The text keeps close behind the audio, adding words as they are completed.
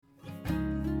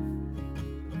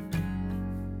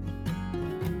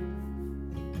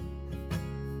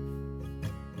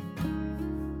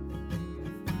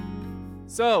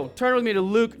So, turn with me to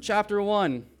Luke chapter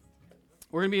 1.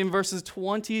 We're going to be in verses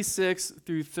 26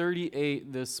 through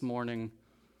 38 this morning,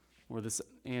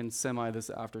 and this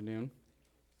afternoon.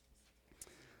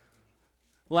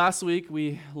 Last week,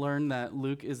 we learned that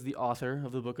Luke is the author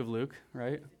of the book of Luke,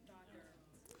 right?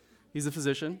 He's a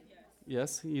physician.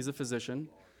 Yes, he's a physician.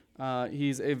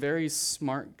 He's a very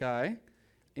smart guy,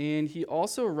 and he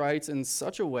also writes in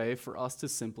such a way for us to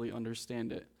simply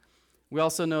understand it. We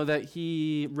also know that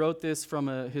he wrote this from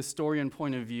a historian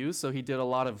point of view, so he did a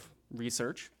lot of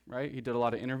research, right? He did a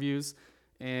lot of interviews,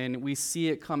 and we see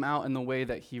it come out in the way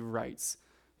that he writes,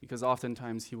 because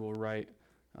oftentimes he will write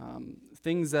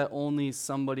things that only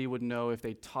somebody would know if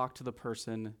they talked to the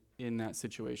person in that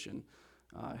situation.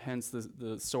 Hence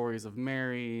the stories of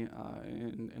Mary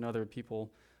and other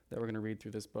people that we're going to read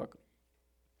through this book.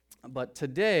 But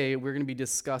today we're going to be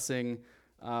discussing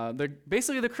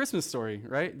basically the Christmas story,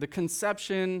 right? The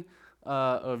conception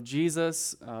of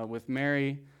Jesus with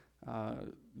Mary,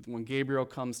 when Gabriel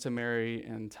comes to Mary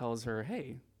and tells her,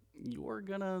 hey, you're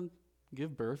going to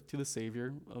give birth to the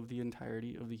Savior of the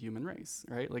entirety of the human race,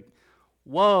 right? Like,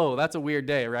 whoa, that's a weird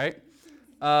day, right?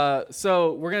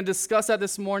 So we're going to discuss that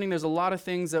this morning. There's a lot of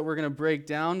things that we're going to break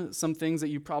down, some things that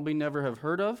you probably never have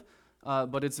heard of,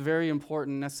 but it's very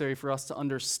important and necessary for us to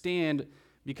understand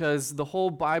because the whole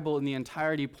Bible in the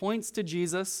entirety points to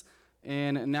Jesus,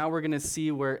 and now we're going to see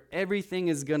where everything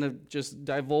is going to just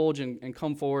divulge and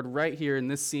come forward right here in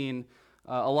this scene.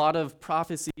 A lot of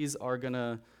prophecies are going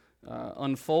to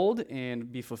unfold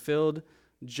and be fulfilled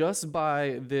just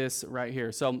by this right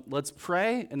here. So let's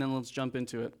pray, and then let's jump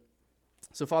into it.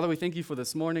 So, Father, we thank you for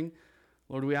this morning.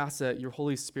 Lord, we ask that your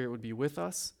Holy Spirit would be with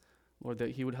us. Lord, that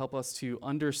he would help us to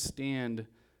understand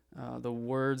the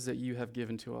words that you have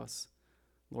given to us.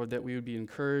 Lord, that we would be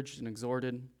encouraged and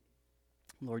exhorted.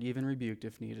 Lord, even rebuked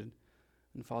if needed.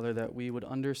 And Father, that we would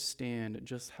understand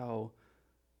just how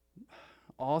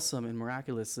awesome and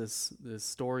miraculous this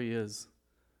story is,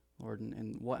 Lord,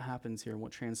 and what happens here and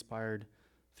what transpired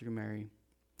through Mary.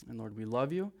 And Lord, we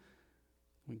love you.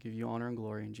 We give you honor and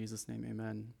glory. In Jesus' name,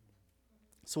 amen.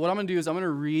 So what I'm going to do is I'm going to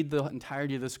read the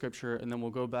entirety of the scripture, and then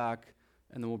we'll go back,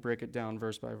 and then we'll break it down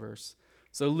verse by verse.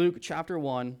 So Luke chapter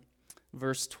 1,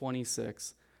 verse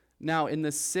 26. Now in the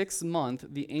 6th month,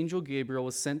 the angel Gabriel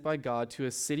was sent by God to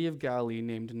a city of Galilee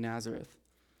named Nazareth,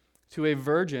 to a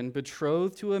virgin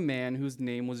betrothed to a man whose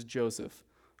name was Joseph,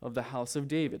 of the house of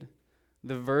David.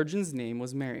 The virgin's name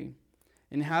was Mary.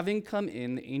 And having come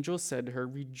in, the angel said to her,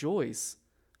 "Rejoice,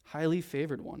 highly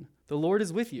favored one. The Lord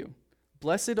is with you.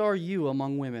 Blessed are you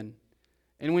among women."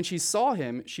 And when she saw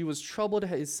him, she was troubled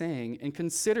at his saying, and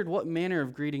considered what manner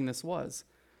of greeting this was.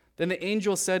 Then the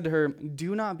angel said to her,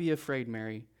 "Do not be afraid,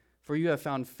 Mary, for you have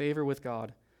found favor with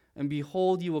God. And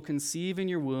behold, you will conceive in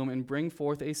your womb and bring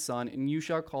forth a son, and you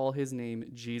shall call his name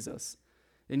Jesus.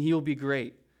 And he will be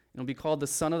great, and will be called the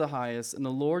Son of the Highest, and the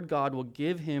Lord God will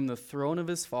give him the throne of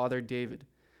his father David.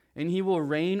 And he will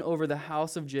reign over the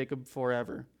house of Jacob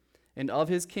forever, and of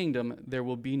his kingdom there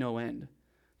will be no end."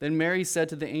 Then Mary said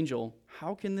to the angel,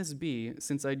 "How can this be,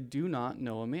 since I do not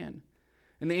know a man?"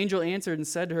 And the angel answered and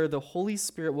said to her, "The Holy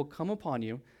Spirit will come upon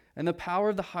you, and the power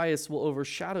of the highest will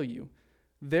overshadow you.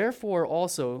 Therefore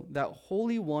also that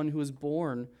Holy One who is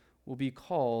born will be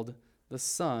called the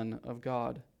Son of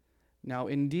God. Now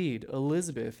indeed,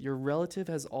 Elizabeth, your relative,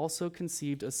 has also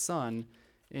conceived a son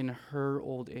in her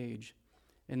old age.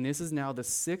 And this is now the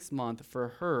 6th month for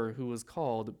her who was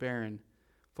called barren.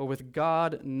 For with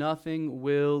God nothing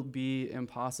will be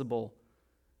impossible."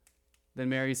 Then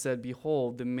Mary said,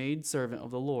 "Behold, the maidservant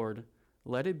of the Lord,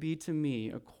 let it be to me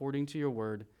according to your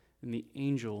word." And the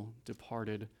angel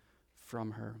departed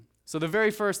from her. So the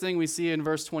very first thing we see in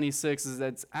verse 26 is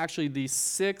that it's actually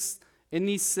in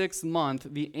the 6th month,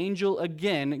 the angel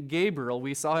again, Gabriel,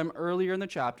 we saw him earlier in the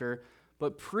chapter,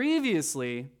 but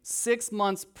previously, 6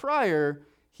 months prior,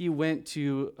 he went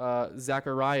to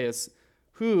Zacharias,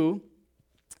 who,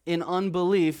 in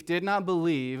unbelief, did not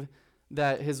believe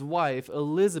that his wife,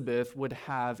 Elizabeth, would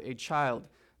have a child.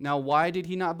 Now, why did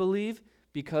he not believe?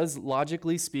 Because,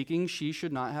 logically speaking, she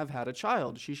should not have had a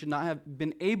child. She should not have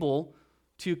been able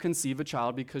to conceive a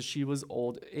child because she was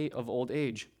of old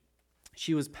age.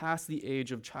 She was past the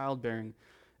age of childbearing.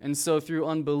 And so through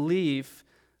unbelief,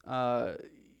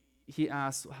 he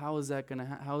asked, how is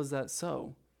that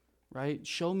so? Right?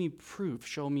 Show me proof.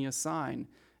 Show me a sign.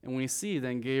 And we see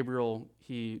then Gabriel,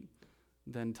 he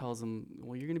then tells him,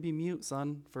 well, you're going to be mute,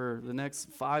 son, for the next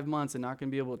 5 months and not going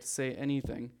to be able to say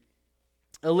anything.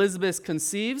 Elizabeth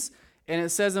conceives, and it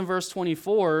says in verse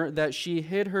 24 that she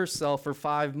hid herself for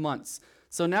 5 months.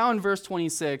 So now in verse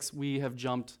 26, we have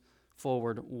jumped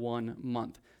forward 1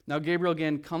 month. Now, Gabriel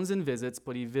again comes and visits,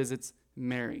 but he visits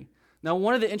Mary. Now,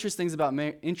 one of the interesting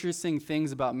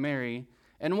things about Mary,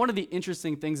 and one of the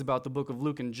interesting things about the book of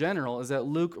Luke in general, is that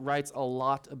Luke writes a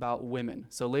lot about women.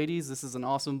 So, ladies, this is an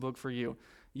awesome book for you.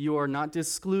 You are not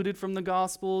excluded from the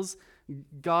Gospels.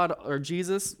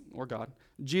 Jesus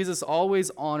always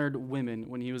honored women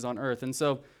when he was on earth. And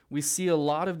so we see a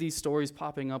lot of these stories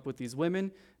popping up with these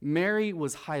women. Mary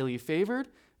was highly favored.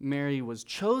 Mary was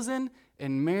chosen.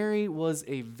 And Mary was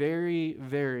a very,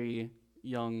 very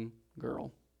young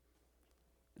girl.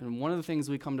 And one of the things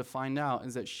we come to find out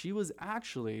is that she was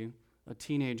actually a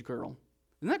teenage girl.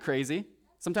 Isn't that crazy?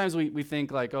 Sometimes we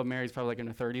think like, oh, Mary's probably like in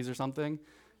her 30s or something.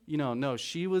 No,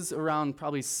 she was around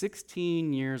probably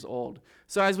 16 years old.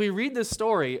 So as we read this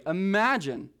story,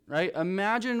 imagine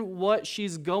what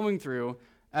she's going through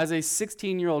as a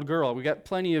 16-year-old girl. We got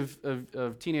plenty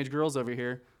of teenage girls over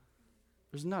here.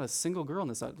 There's not a single girl on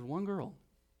this side. There's one girl.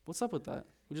 What's up with that?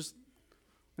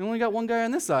 We only got one guy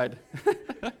on this side.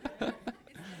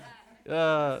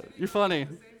 You're funny.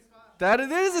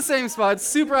 It is the same spot. It's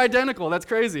super identical. That's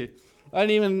crazy. I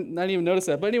didn't even notice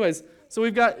that. But anyways, so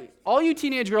we've got all you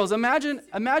teenage girls.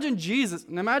 Imagine Jesus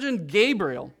and imagine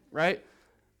Gabriel, right?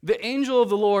 The angel of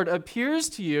the Lord appears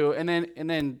to you and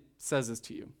then says this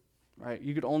to you, right?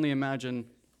 You could only imagine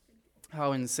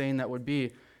how insane that would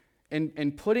be.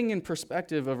 And putting in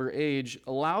perspective of her age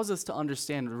allows us to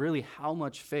understand really how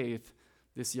much faith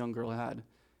this young girl had.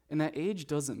 And that age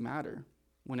doesn't matter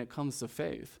when it comes to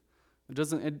faith.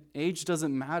 Age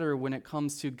doesn't matter when it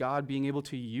comes to God being able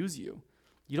to use you.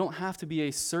 You don't have to be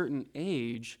a certain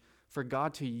age for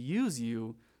God to use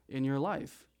you in your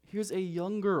life. Here's a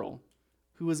young girl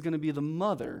who is going to be the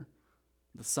mother,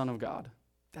 the Son of God.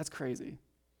 That's crazy.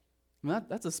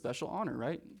 That's a special honor,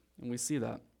 right? And we see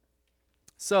that.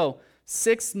 So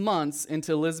 6 months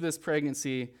into Elizabeth's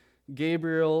pregnancy,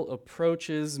 Gabriel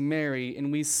approaches Mary,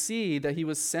 and we see that he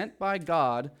was sent by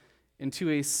God into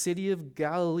a city of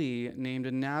Galilee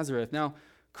named Nazareth. Now,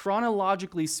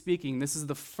 chronologically speaking, this is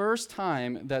the first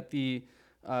time that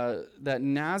that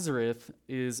Nazareth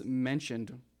is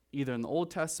mentioned, either in the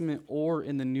Old Testament or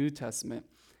in the New Testament.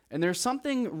 And there's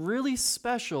something really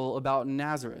special about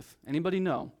Nazareth. Anybody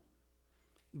know?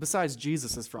 Besides,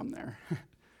 Jesus is from there.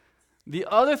 The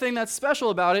other thing that's special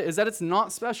about it is that it's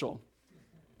not special,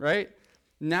 right?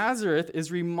 Nazareth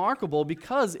is remarkable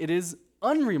because it is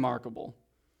unremarkable.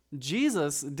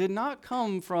 Jesus did not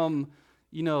come from,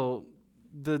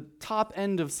 the top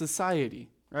end of society,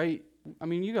 right? I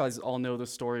mean, you guys all know the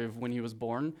story of when he was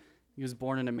born. He was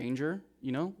born in a manger,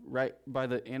 right by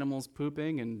the animals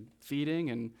pooping and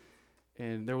feeding,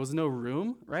 and there was no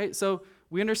room, right? So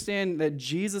we understand that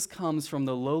Jesus comes from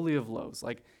the lowly of lows.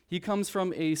 Like, he comes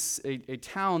from a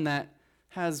town that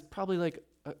has probably like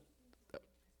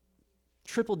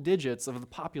triple digits of the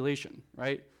population,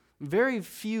 right? Very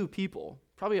few people,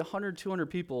 probably 100, 200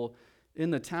 people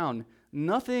in the town.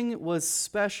 Nothing was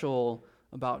special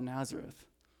about Nazareth.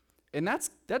 And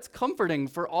that's comforting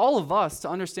for all of us to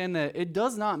understand that it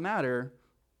does not matter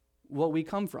what we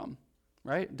come from,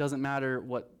 right? It doesn't matter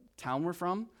what town we're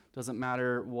from. It doesn't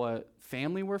matter what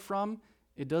family we're from.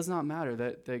 It does not matter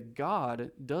that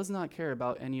God does not care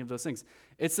about any of those things.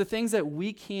 It's the things that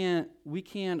we can't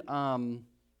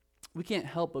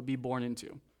help but be born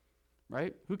into,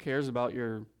 right? Who cares about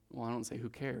I don't say who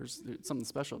cares. There's something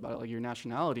special about it, like your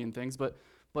nationality and things, but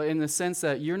in the sense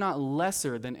that you're not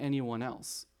lesser than anyone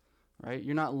else, right?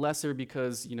 You're not lesser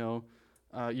because,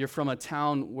 you're from a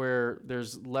town where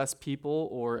there's less people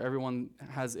or everyone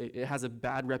has a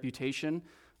bad reputation,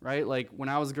 right? Like when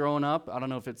I was growing up, I don't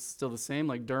know if it's still the same,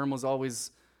 like Durham was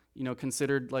always,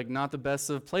 considered like not the best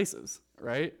of places,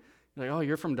 right? Like, oh,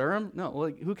 you're from Durham? No,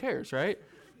 like who cares, right?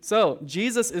 So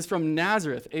Jesus is from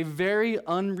Nazareth, a very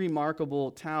unremarkable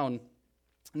town.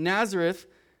 Nazareth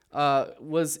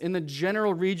was in the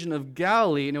general region of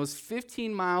Galilee, and it was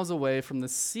 15 miles away from the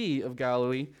Sea of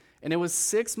Galilee, and it was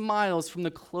 6 miles from the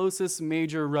closest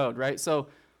major road, right? So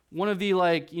one of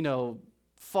the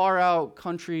far out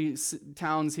country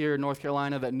towns here in North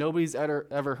Carolina that nobody's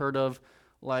ever heard of,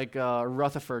 like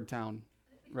Rutherford Town,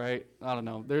 right? I don't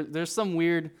know. There's some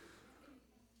weird...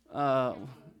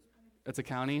 It's a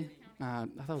county? I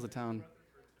thought it was a town.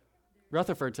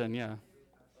 Rutherfordton, yeah.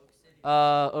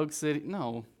 Oak City.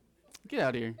 No. Get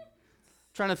out of here.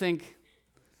 Trying to think.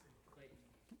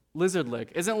 Lizard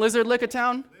Lick. Isn't Lizard Lick a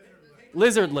town?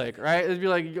 Lizard Lick, right? It'd be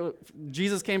like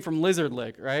Jesus came from Lizard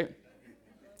Lick, right?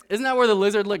 Isn't that where the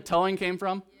Lizard Lick towing came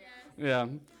from? Yeah.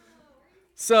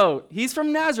 So he's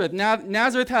from Nazareth.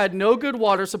 Nazareth had no good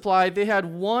water supply. They had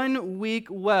one weak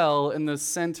well in the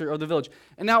center of the village.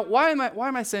 And now, why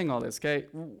am I saying all this? Okay,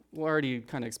 we already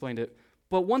kind of explained it.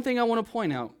 But one thing I want to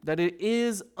point out, that it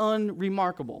is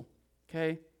unremarkable,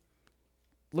 okay?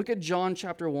 Look at John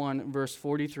chapter 1, verse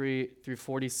 43 through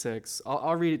 46.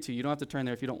 I'll read it to you. You don't have to turn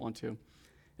there if you don't want to.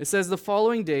 It says, the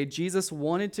following day, Jesus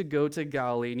wanted to go to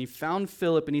Galilee, and he found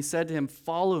Philip, and he said to him,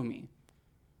 follow me.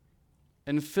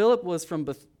 And Philip was from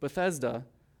Bethsaida,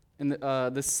 in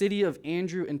the city of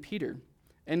Andrew and Peter.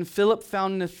 And Philip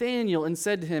found Nathanael and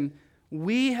said to him,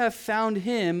 we have found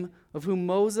him of whom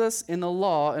Moses in the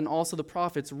law and also the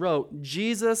prophets wrote,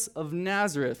 Jesus of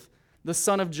Nazareth, the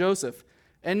son of Joseph.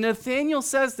 And Nathanael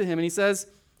says to him, and he says,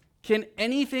 can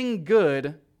anything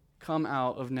good come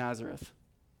out of Nazareth?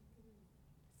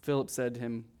 Philip said to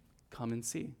him, come and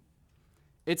see.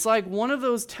 It's like one of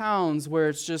those towns where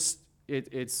it's just,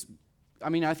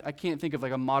 I can't think of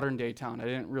like a modern day town. I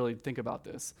didn't really think about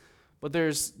this. But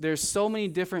there's so many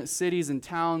different cities and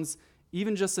towns,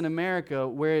 even just in America,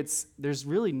 where there's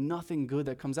really nothing good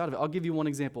that comes out of it. I'll give you one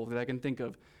example that I can think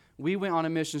of. We went on a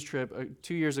missions trip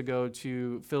 2 years ago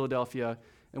to Philadelphia,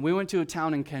 and we went to a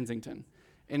town in Kensington.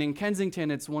 And in Kensington,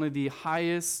 it's one of the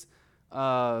highest,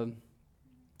 I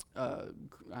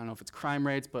don't know if it's crime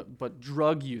rates, but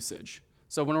drug usage.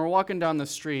 So when we're walking down the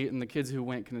street, and the kids who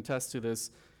went can attest to this,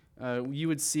 you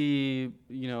would see,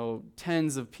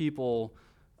 tens of people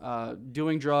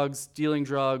doing drugs, dealing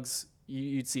drugs.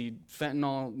 You'd see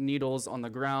fentanyl needles on the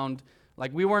ground.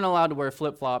 Like, we weren't allowed to wear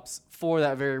flip-flops for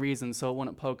that very reason, so it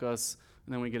wouldn't poke us,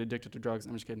 and then we get addicted to drugs.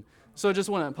 I'm just kidding. So it just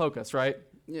wouldn't poke us, right?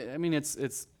 I mean,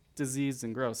 it's diseased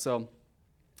and gross. So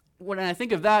when I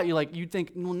think of that, you'd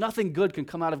think, well, nothing good can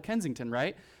come out of Kensington,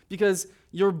 right? Because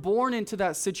you're born into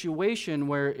that situation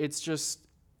where it's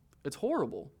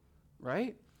horrible,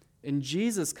 right? And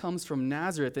Jesus comes from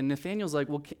Nazareth, and Nathanael's like,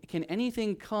 well, can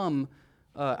anything come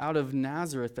out of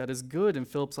Nazareth that is good? And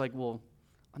Philip's like, well,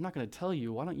 I'm not going to tell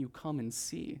you. Why don't you come and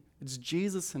see? It's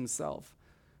Jesus himself.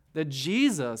 That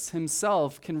Jesus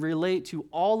himself can relate to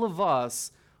all of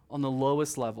us on the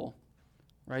lowest level,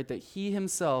 right? That he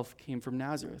himself came from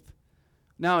Nazareth.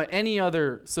 Now, any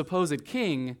other supposed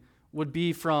king would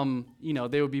be from,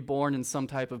 they would be born in some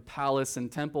type of palace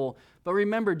and temple. But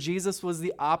remember, Jesus was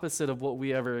the opposite of what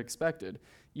we ever expected.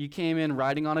 He came in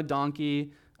riding on a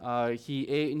donkey. He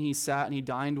ate and he sat and he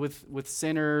dined with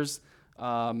sinners.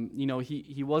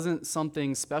 He wasn't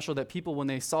something special that people, when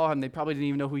they saw him, they probably didn't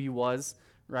even know who he was,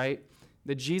 right?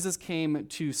 That Jesus came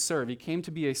to serve. He came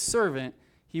to be a servant.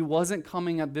 He wasn't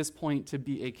coming at this point to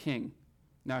be a king.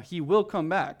 Now, he will come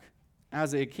back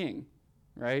as a king,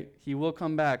 right? He will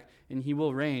come back and he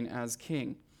will reign as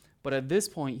king. But at this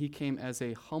point, he came as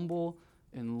a humble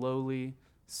and lowly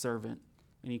servant,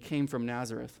 and he came from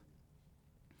Nazareth.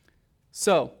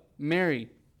 So, Mary,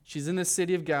 she's in the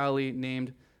city of Galilee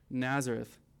named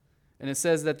Nazareth. And it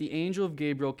says that the angel of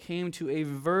Gabriel came to a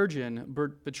virgin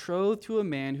betrothed to a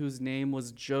man whose name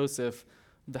was Joseph,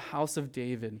 the house of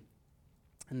David.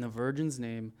 And the virgin's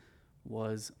name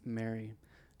was Mary.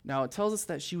 Now, it tells us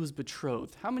that she was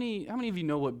betrothed. How many of you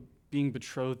know what being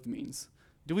betrothed means?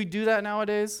 Do we do that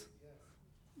nowadays?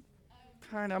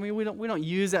 Kind of. I mean, we don't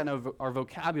use that in our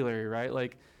vocabulary, right?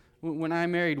 Like, when I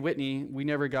married Whitney, we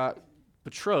never got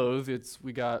betrothed.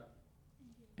 We got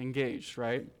engaged,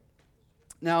 right?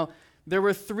 Now, there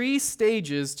were 3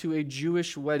 stages to a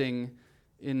Jewish wedding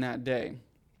in that day.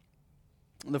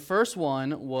 The first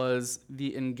one was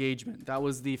the engagement. That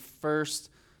was the first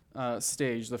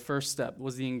stage. The first step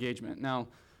was the engagement. Now,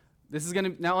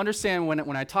 understand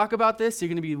when I talk about this, you're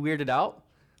going to be weirded out,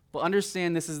 but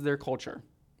understand this is their culture,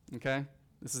 okay?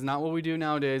 This is not what we do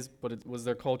nowadays, but it was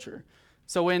their culture.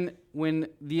 So when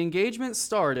the engagement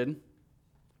started,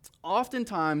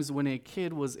 oftentimes when a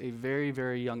kid was a very,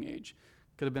 very young age,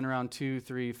 could have been around 2,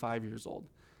 3, 5 years old.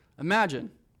 Imagine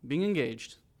being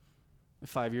engaged at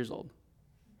 5 years old,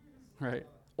 right?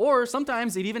 Or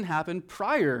sometimes it even happened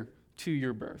prior to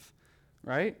your birth,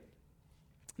 right?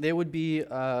 They would be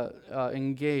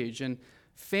engaged. And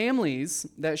families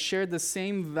that shared the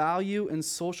same value and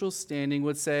social standing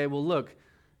would say, well, look,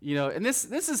 and this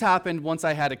has happened once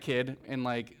I had a kid, and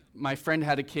like my friend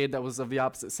had a kid that was of the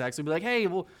opposite sex. We'd be like, hey,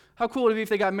 well, how cool would it be if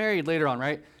they got married later on,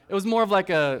 right? It was more of like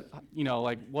a,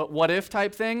 what if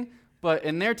type thing. But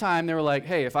in their time, they were like,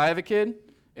 hey, if I have a kid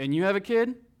and you have a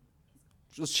kid,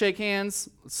 let's shake hands,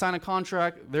 let's sign a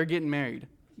contract, they're getting married.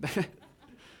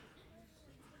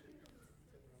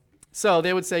 So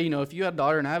they would say, if you have a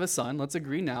daughter and I have a son, let's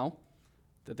agree now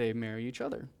that they marry each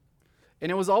other.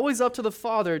 And it was always up to the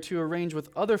father to arrange with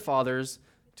other fathers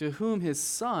to whom his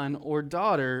son or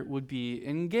daughter would be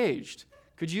engaged.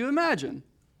 Could you imagine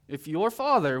if your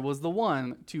father was the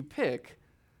one to pick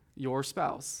your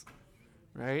spouse,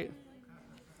 right?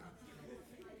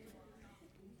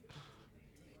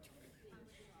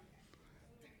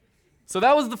 So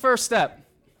that was the first step,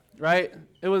 right?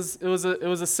 It was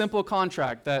a simple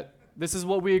contract that this is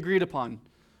what we agreed upon,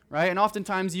 right? And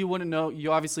oftentimes you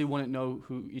obviously wouldn't know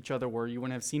who each other were. You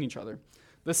wouldn't have seen each other.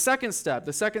 The second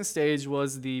stage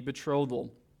was the betrothal.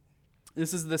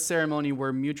 This is the ceremony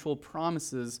where mutual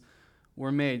promises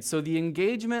were made. So the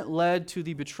engagement led to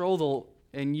the betrothal,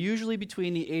 and usually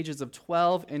between the ages of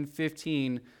 12 and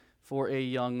 15 for a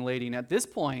young lady. And at this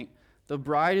point, the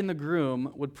bride and the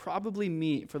groom would probably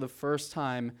meet for the first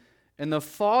time, and the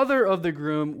father of the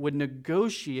groom would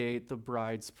negotiate the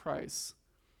bride's price.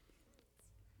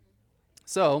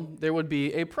 So there would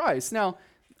be a price. Now,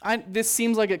 this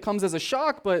seems like it comes as a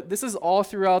shock, but this is all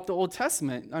throughout the Old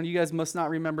Testament. And you guys must not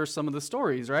remember some of the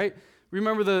stories, right?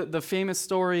 Remember the famous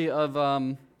story of,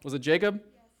 was it Jacob?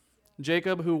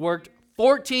 Jacob, who worked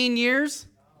 14 years?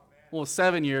 Well,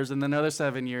 7 years and then another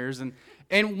 7 years.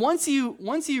 And once you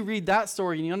read that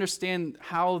story and you understand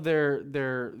how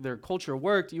their culture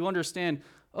worked, you understand,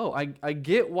 I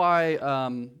get why,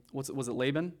 was it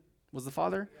Laban was the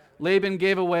father? Yeah. Laban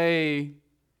gave away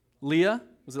Leah.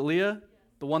 Was it Leah?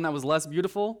 The one that was less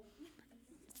beautiful?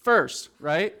 First,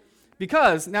 right?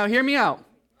 Because, now hear me out.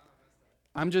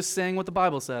 I'm just saying what the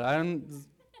Bible said. I don't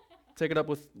take it up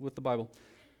with the Bible.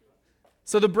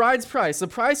 So the bride's price. The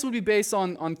price would be based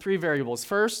on three variables.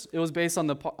 First, it was based on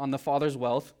the father's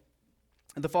wealth.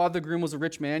 If the father of the groom was a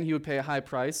rich man, he would pay a high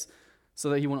price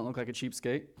so that he wouldn't look like a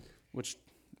cheapskate, which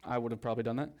I would have probably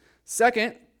done that.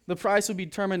 Second, the price would be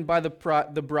determined by the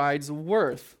bride's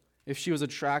worth. If she was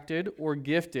attracted or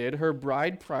gifted, her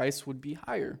bride price would be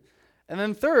higher. And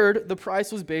then third, the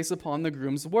price was based upon the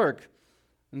groom's work.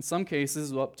 In some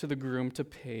cases, up to the groom to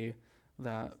pay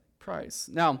that price.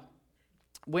 Now,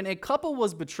 when a couple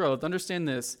was betrothed, understand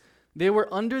this, they were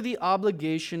under the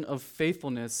obligation of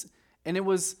faithfulness, and it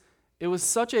was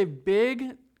such a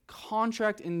big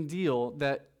contract and deal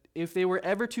that if they were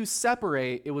ever to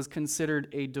separate, it was considered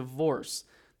a divorce.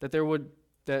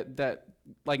 That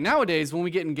like nowadays, when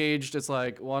we get engaged, it's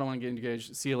like, well, I don't want to get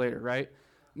engaged, see you later, right?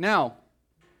 Now,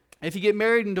 if you get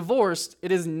married and divorced,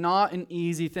 it is not an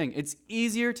easy thing. It's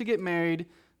easier to get married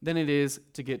than it is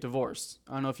to get divorced.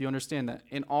 I don't know if you understand that.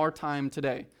 In our time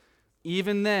today,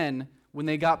 even then, when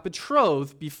they got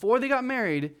betrothed, before they got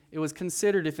married, it was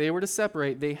considered if they were to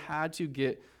separate, they had to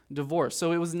get divorced.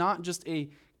 So it was not just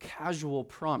a casual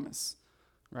promise,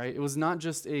 right? It was not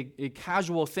just a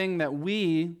casual thing that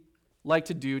we like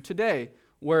to do today,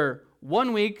 where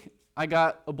one week I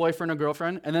got a boyfriend or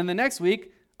girlfriend, and then the next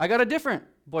week I got a different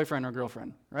boyfriend or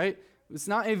girlfriend, right? It's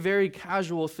not a very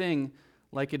casual thing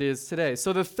like it is today.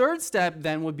 So the third step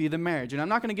then would be the marriage. And I'm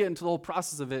not going to get into the whole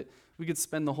process of it. We could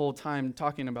spend the whole time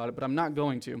talking about it, but I'm not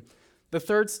going to. The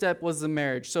third step was the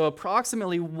marriage. So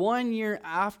approximately 1 year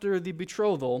after the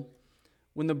betrothal,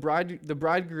 when the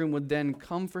bridegroom would then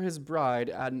come for his bride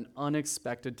at an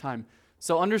unexpected time.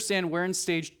 So understand we're in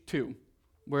stage 2,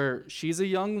 where she's a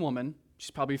young woman.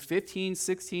 She's probably 15,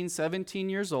 16, 17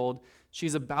 years old.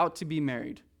 She's about to be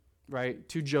married, right,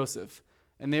 to Joseph.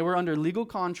 And they were under legal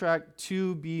contract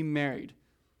to be married,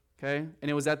 okay?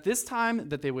 And it was at this time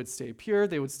that they would stay pure,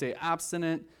 they would stay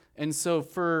abstinent. And so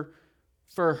for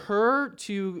her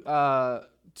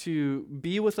to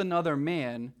be with another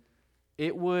man,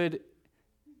 it would,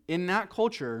 in that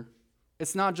culture,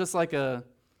 it's not just like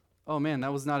oh man,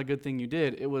 that was not a good thing you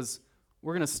did. It was,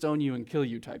 we're going to stone you and kill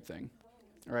you type thing,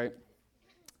 all right?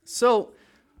 So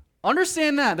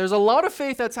understand that. There's a lot of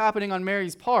faith that's happening on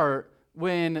Mary's part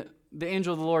when the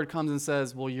angel of the Lord comes and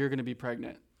says, well, you're going to be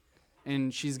pregnant.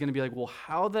 And she's going to be like, well,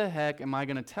 how the heck am I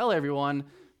going to tell everyone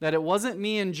that it wasn't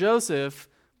me and Joseph,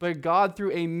 but God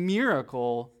through a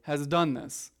miracle has done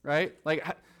this, right? Like,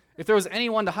 if there was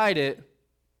anyone to hide it,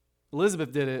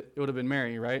 Elizabeth did it, it would have been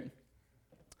Mary, right?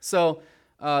 So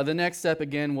the next step,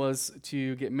 again, was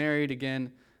to get married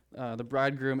again, the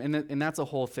bridegroom, and that's a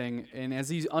whole thing. And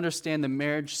as you understand the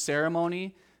marriage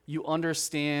ceremony, you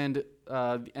understand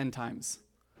the end times.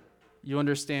 You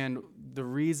understand the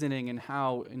reasoning and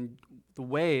how and the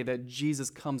way that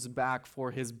Jesus comes back for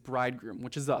his bridegroom,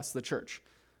 which is us, the church,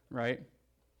 right?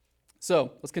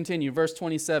 So let's continue. Verse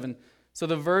 27. So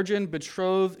the virgin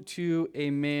betrothed to a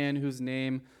man whose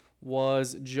name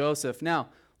was Joseph. Now,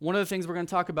 one of the things we're going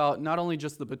to talk about, not only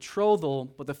just the betrothal,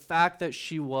 but the fact that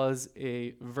she was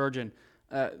a virgin.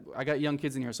 I got young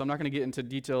kids in here, so I'm not going to get into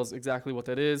details exactly what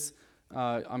that is.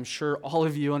 I'm sure all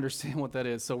of you understand what that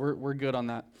is, so we're good on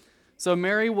that. So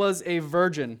Mary was a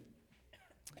virgin.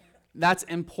 That's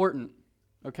important,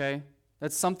 okay?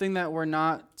 That's something that we're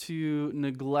not to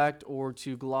neglect or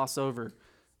to gloss over.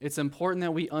 It's important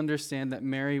that we understand that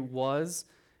Mary was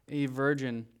a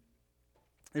virgin.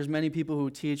 There's many people who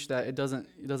teach that it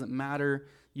doesn't matter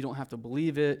You don't have to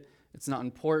believe it. It's not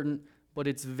important, but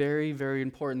it's very, very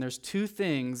important. There's two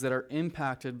things that are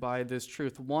impacted by this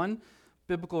truth. One,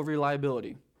 biblical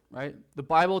reliability, right? The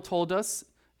Bible told us,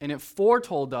 and it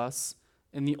foretold us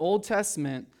in the Old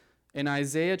Testament, in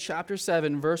Isaiah chapter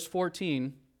 7, verse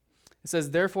 14, it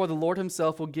says, "Therefore the Lord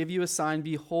himself will give you a sign.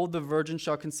 Behold, the virgin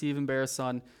shall conceive and bear a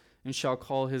son, and shall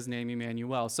call his name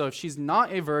Emmanuel." So if she's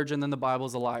not a virgin, then the Bible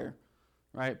is a liar,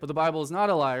 right? But the Bible is not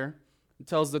a liar. It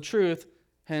tells the truth,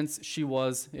 hence she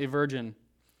was a virgin.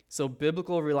 So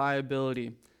biblical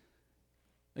reliability.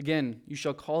 Again, you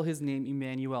shall call his name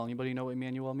Emmanuel. Anybody know what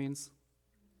Emmanuel means?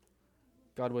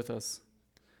 God with us.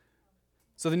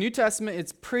 So the New Testament,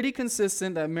 it's pretty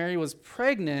consistent that Mary was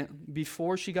pregnant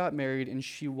before she got married, and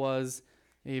she was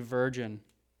a virgin.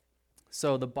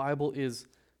 So the Bible is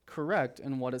correct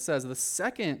in what it says. The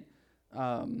second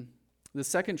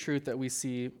truth that we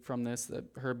see from this, that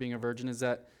her being a virgin, is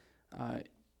that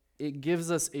it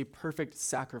gives us a perfect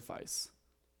sacrifice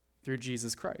through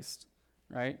Jesus Christ,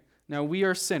 right? Now, we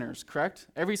are sinners, correct?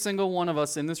 Every single one of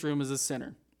us in this room is a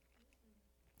sinner.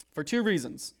 For two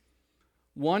reasons.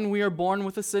 One, we are born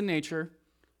with a sin nature,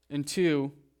 and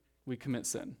two, we commit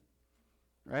sin,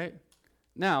 right?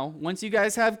 Now, once you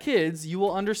guys have kids, you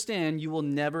will understand you will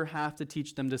never have to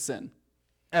teach them to sin,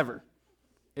 ever.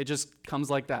 It just comes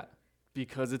like that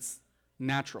because it's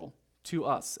natural to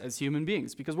us as human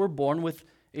beings, because we're born with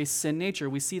a sin nature.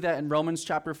 We see that in Romans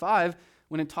chapter 5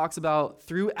 when it talks about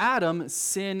through Adam,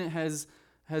 sin has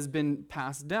been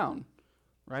passed down,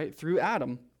 right? Through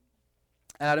Adam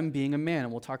being a man,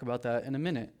 and we'll talk about that in a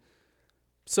minute.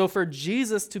 So for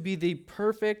Jesus to be the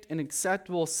perfect and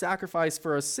acceptable sacrifice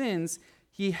for our sins,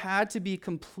 he had to be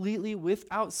completely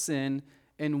without sin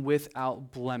and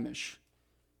without blemish.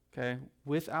 Okay?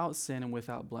 Without sin and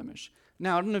without blemish.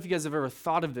 Now, I don't know if you guys have ever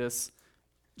thought of this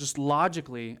just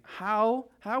logically. How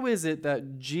is it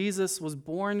that Jesus was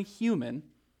born human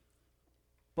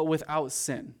but without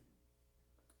sin?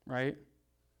 Right?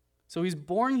 So he's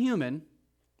born human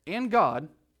and God,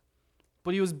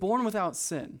 but he was born without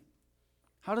sin.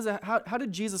 How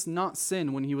did Jesus not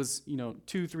sin when he was,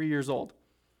 2-3 years old?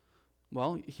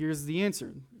 Well, here's the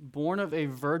answer. Born of a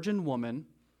virgin woman,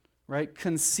 right?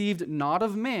 Conceived not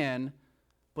of man,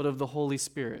 but of the Holy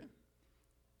Spirit.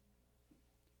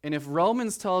 And if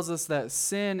Romans tells us that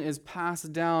sin is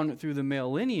passed down through the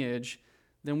male lineage,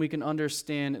 then we can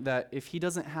understand that if he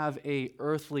doesn't have a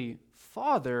earthly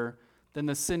father, then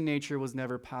the sin nature was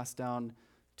never passed down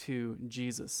to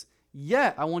Jesus.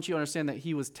 Yet, I want you to understand that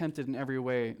he was tempted in every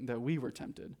way that we were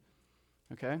tempted.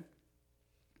 Okay?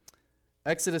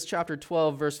 Exodus chapter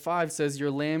 12, verse 5 says, "Your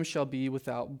lamb shall be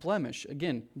without blemish."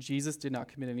 Again, Jesus did not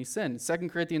commit any sin. 2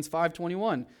 Corinthians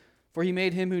 5:21, "For he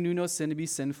made him who knew no sin to be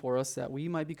sin for us, that we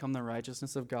might become the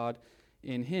righteousness of God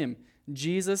in him."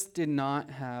 Jesus did not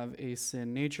have a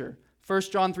sin nature.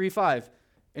 1 John 3:5,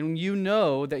 "And you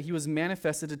know that he was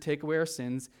manifested to take away our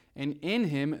sins, and in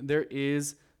him there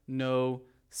is no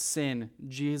sin."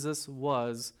 Jesus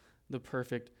was the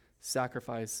perfect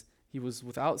sacrifice. He was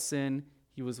without sin.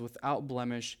 He was without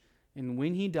blemish. And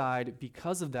when he died,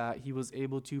 because of that, he was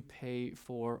able to pay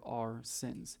for our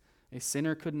sins. A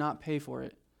sinner could not pay for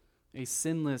it. A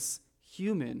sinless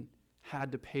human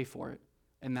had to pay for it,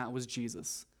 and that was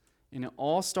Jesus. And it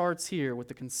all starts here with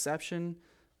the conception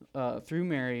through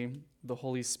Mary, the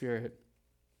Holy Spirit.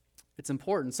 It's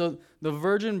important. So the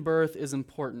virgin birth is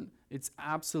important. It's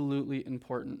absolutely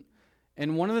important.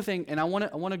 And one of the things, and I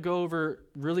want to go over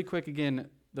really quick again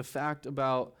the fact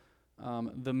about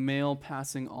the male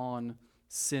passing on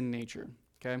sin nature.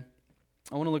 Okay,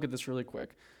 I want to look at this really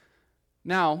quick.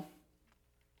 Now,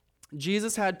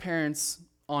 Jesus had parents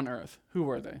on earth. Who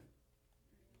were they?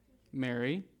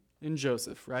 Mary and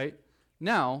Joseph, right?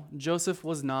 Now, Joseph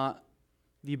was not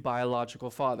the biological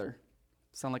father.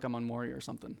 Sound like I'm on Maury or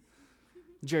something.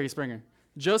 Jerry Springer.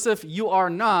 Joseph, you are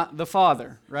not the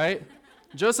father, right?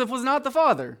 Joseph was not the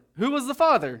father. Who was the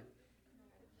father?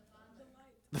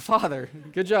 The Father.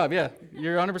 Good job. Yeah,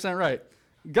 you're 100% right.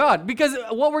 God, because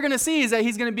what we're going to see is that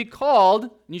he's going to be called,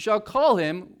 and you shall call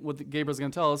him, what Gabriel's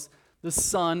going to tell us, the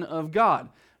Son of God.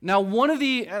 Now,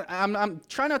 I'm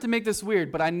trying not to make this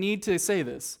weird, but I need to say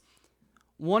this.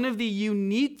 One of the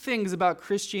unique things about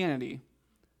Christianity,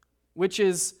 which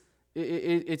is,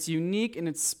 it's unique and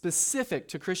it's specific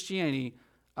to Christianity,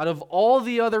 out of all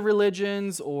the other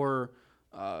religions or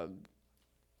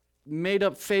made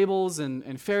up fables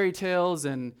and fairy tales,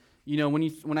 and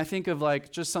when I think of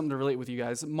like just something to relate with you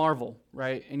guys, Marvel,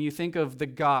 right? And you think of the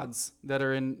gods that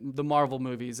are in the Marvel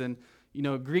movies, and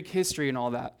Greek history and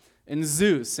all that, and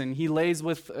Zeus, and he lays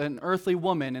with an earthly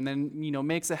woman and then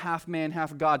makes a half man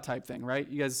half god type thing, right?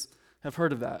 You guys have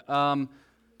heard of that.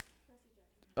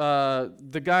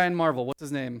 The guy in Marvel, what's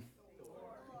his name?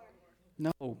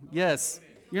 No, yes.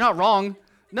 You're not wrong.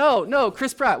 No,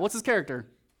 Chris Pratt, what's his character?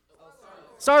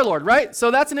 Star-Lord, right? So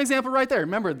that's an example right there.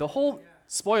 Remember, the whole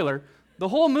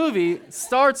movie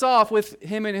starts off with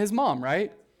him and his mom,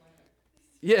 right?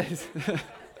 Yes.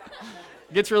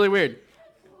 Gets really weird.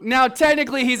 Now,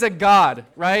 technically, he's a god,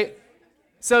 right?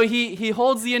 So he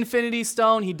holds the Infinity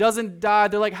Stone. He doesn't die.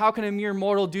 They're like, how can a mere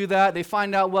mortal do that? They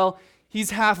find out, well,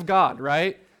 he's half god,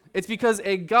 right? It's because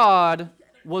a god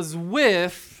was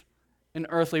with an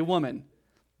earthly woman.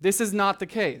 This is not the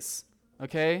case,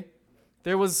 okay?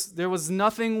 There was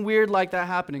nothing weird like that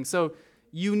happening. So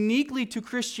uniquely to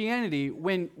Christianity,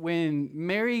 when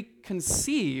Mary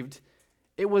conceived,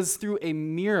 it was through a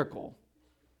miracle,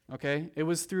 okay? It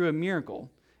was through a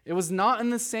miracle. It was not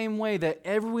in the same way that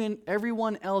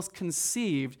everyone else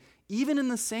conceived, even in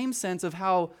the same sense of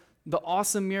how the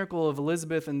awesome miracle of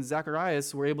Elizabeth and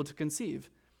Zacharias were able to conceive.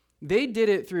 They did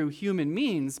it through human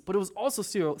means, but it was also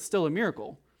still a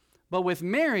miracle. But with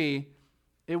Mary,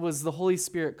 it was the Holy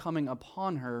Spirit coming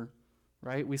upon her,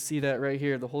 right? We see that right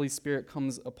here. The Holy Spirit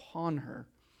comes upon her.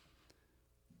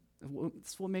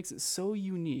 That's what makes it so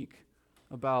unique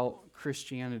about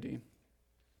Christianity.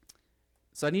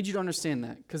 So I need you to understand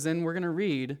that, because then we're going to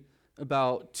read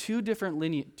about two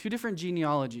different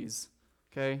genealogies,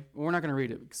 okay? Well, we're not going to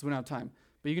read it because we don't have time,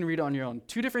 but you can read it on your own.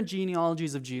 Two different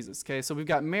genealogies of Jesus, okay? So we've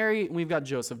got Mary and we've got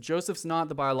Joseph. Joseph's not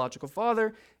the biological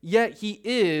father, yet he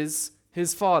is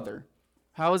his father.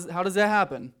 How does that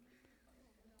happen?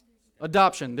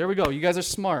 Adoption. There we go. You guys are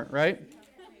smart, right?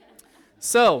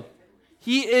 So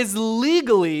he is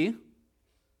legally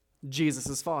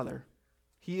Jesus' father.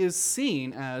 He is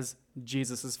seen as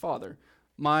Jesus' father.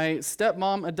 My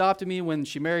stepmom adopted me when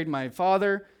she married my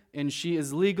father, and she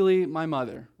is legally my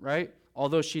mother, right?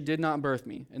 Although she did not birth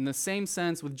me. In the same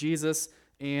sense with Jesus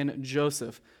and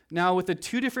Joseph. Now, with the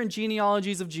two different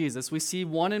genealogies of Jesus, we see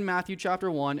one in Matthew chapter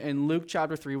 1 and Luke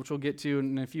chapter 3, which we'll get to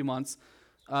in a few months,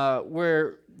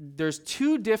 where there's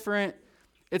two different,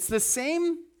 it's the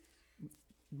same,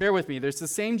 bear with me, there's the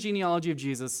same genealogy of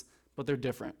Jesus, but they're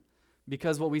different.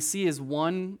 Because what we see is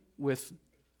one with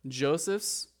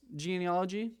Joseph's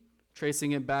genealogy,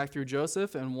 tracing it back through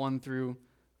Joseph, and one through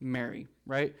Mary,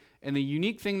 right? And the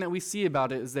unique thing that we see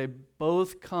about it is they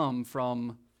both come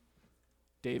from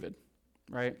David,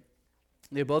 right?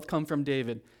 They both come from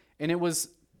David. And it was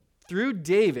through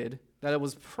David that it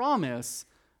was promised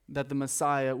that the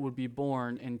Messiah would be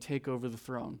born and take over the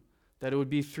throne, that it would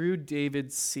be through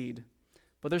David's seed.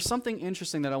 But there's something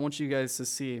interesting that I want you guys to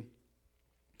see.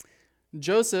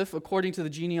 Joseph, according to the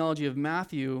genealogy of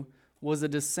Matthew, was a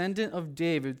descendant of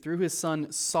David through his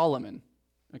son Solomon,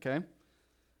 okay?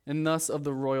 And thus of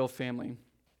the royal family.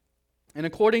 And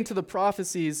according to the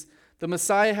prophecies, the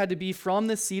Messiah had to be from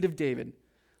the seed of David.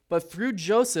 But through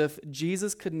Joseph,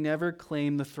 Jesus could never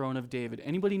claim the throne of David.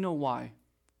 Anybody know why?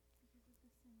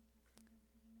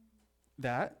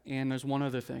 That, and there's one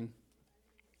other thing.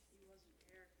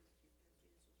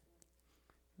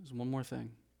 There's one more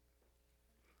thing.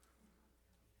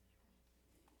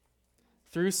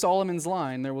 Through Solomon's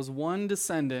line, there was one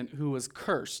descendant who was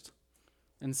cursed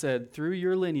and said, through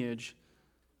your lineage,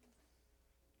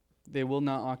 they will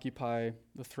not occupy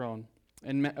the throne.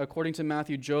 And according to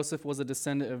Matthew, Joseph was a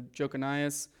descendant of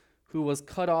Jeconias, who was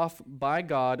cut off by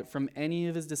God from any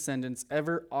of his descendants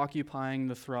ever occupying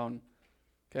the throne.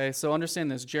 Okay, so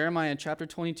understand this. Jeremiah chapter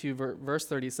 22, verse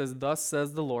 30 says, thus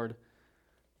says the Lord,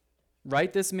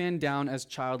 write this man down as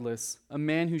childless, a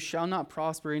man who shall not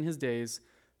prosper in his days,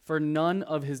 for none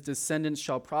of his descendants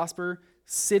shall prosper,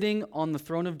 sitting on the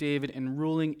throne of David and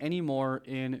ruling any more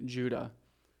in Judah.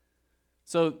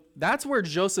 So that's where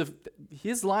Joseph,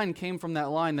 his line came from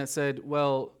that line that said,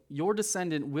 well, your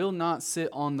descendant will not sit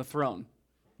on the throne.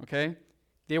 Okay?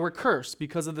 They were cursed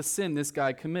because of the sin this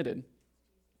guy committed.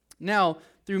 Now,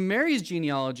 through Mary's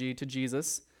genealogy to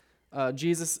Jesus,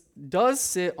 Jesus does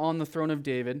sit on the throne of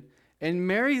David, and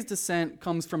Mary's descent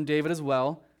comes from David as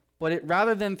well, but it,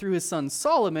 rather than through his son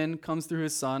Solomon, comes through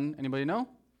his son, anybody know?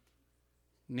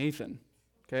 Nathan.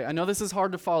 Okay, I know this is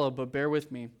hard to follow, but bear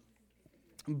with me.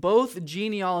 Both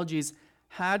genealogies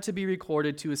had to be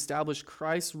recorded to establish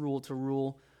Christ's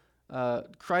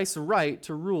Christ's right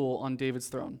to rule on David's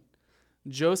throne.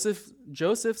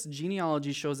 Joseph's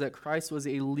genealogy shows that Christ was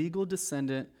a legal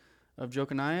descendant of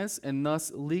Jeconias and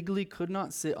thus legally could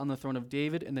not sit on the throne of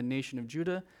David and the nation of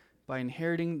Judah by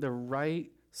inheriting the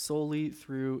right solely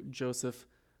through Joseph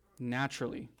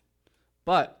naturally.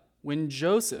 But when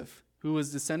Joseph, who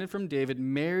was descended from David,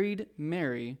 married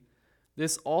Mary,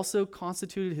 this also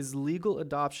constituted his legal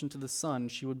adoption to the son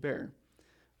she would bear.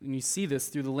 and you see this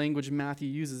through the language Matthew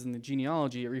uses in the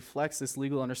genealogy, it reflects this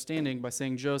legal understanding by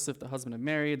saying Joseph, the husband of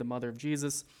Mary, the mother of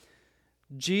Jesus.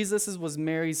 Jesus was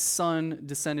Mary's son,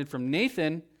 descended from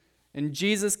Nathan, and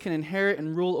Jesus can inherit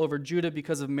and rule over Judah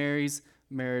because of Mary's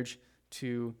marriage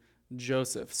to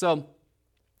Joseph. So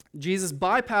Jesus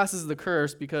bypasses the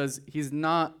curse because he's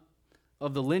not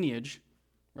of the lineage,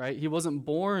 right? He wasn't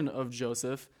born of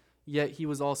Joseph, yet he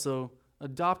was also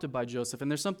adopted by Joseph.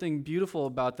 And there's something beautiful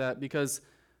about that, because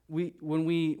when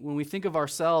we think of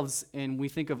ourselves and we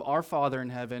think of our Father in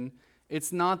heaven,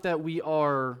 it's not that we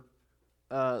are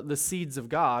the seeds of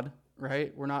God,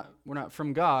 right? We're not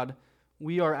from God.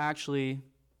 We are actually,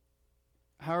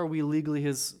 how are we legally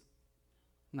his,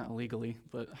 not legally,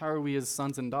 but how are we his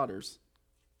sons and daughters?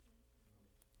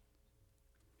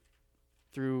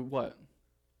 Through what?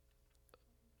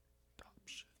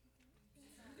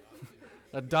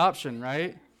 Adoption,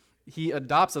 right? He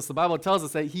adopts us. The Bible tells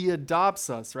us that he adopts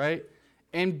us, right?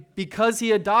 And because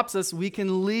he adopts us, we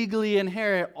can legally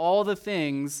inherit all the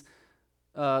things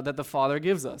that the Father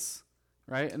gives us,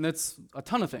 right? And that's a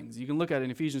ton of things. You can look at it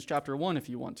in Ephesians chapter 1 if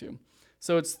you want to.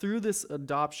 So it's through this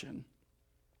adoption.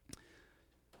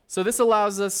 So this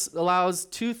allows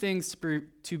two things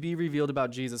to be revealed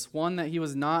about Jesus. One, that he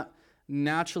was not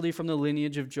naturally from the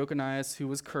lineage of Joconias, who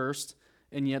was cursed,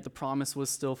 and yet the promise was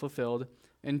still fulfilled.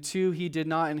 And two, he did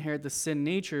not inherit the sin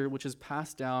nature, which is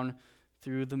passed down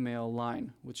through the male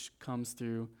line, which comes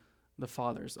through the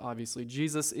fathers, obviously.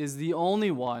 Jesus is the only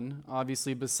one,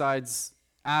 obviously, besides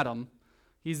Adam.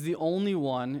 He's the only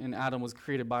one, and Adam was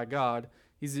created by God.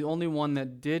 He's the only one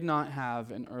that did not have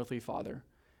an earthly father.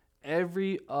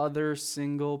 Every other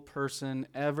single person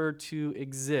ever to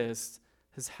exist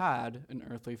has had an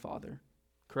earthly father.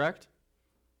 Correct?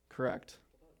 Correct.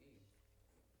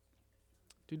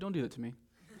 Dude, don't do that to me.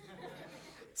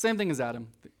 Same thing as Adam.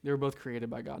 They were both created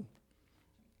by God.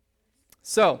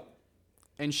 So,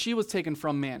 and she was taken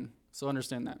from man. So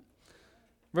understand that.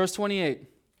 Verse 28.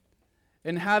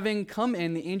 And having come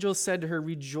in, the angel said to her,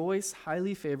 "Rejoice,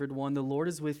 highly favored one, the Lord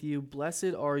is with you.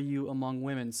 Blessed are you among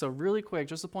women." So really quick,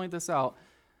 just to point this out,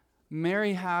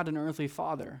 Mary had an earthly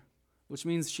father, which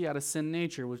means she had a sin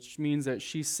nature, which means that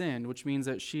she sinned, which means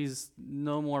that she's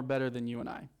no more better than you and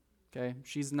I. Okay?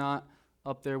 She's not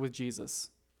up there with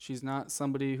Jesus. She's not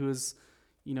somebody who is,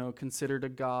 considered a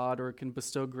god or can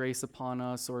bestow grace upon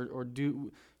us or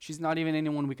do. She's not even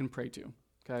anyone we can pray to.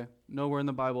 Okay? Nowhere in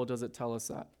the Bible does it tell us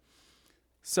that.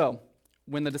 So,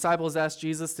 when the disciples asked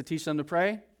Jesus to teach them to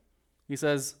pray, he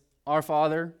says, "Our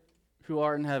Father who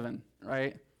art in heaven,"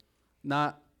 right?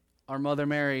 Not our Mother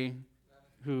Mary,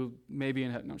 who may be in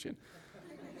heaven. No, she didn't.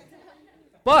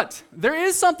 But there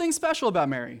is something special about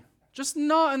Mary, just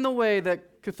not in the way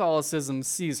that Catholicism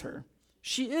sees her.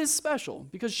 She is special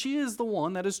because she is the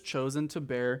one that is chosen to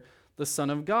bear the Son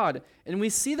of God. And we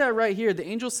see that right here. The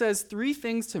angel says three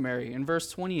things to Mary in verse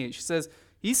 28.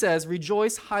 He says,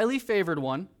 "Rejoice, highly favored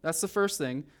one." That's the first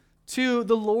thing. 2,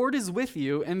 "The Lord is with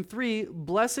you." And 3,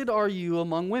 "Blessed are you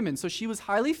among women." So she was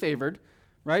highly favored,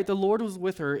 right? The Lord was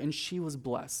with her and she was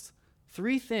blessed.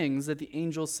 3 things that the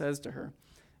angel says to her.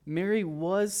 Mary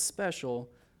was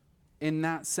special in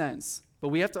that sense. But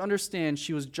we have to understand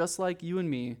she was just like you and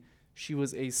me. She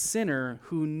was a sinner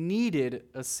who needed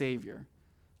a Savior.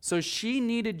 So she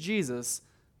needed Jesus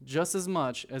just as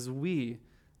much as we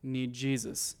need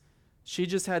Jesus. She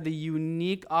just had the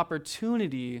unique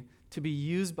opportunity to be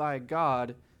used by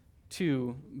God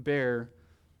to bear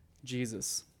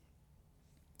Jesus.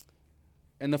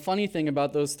 And the funny thing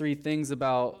about those 3 things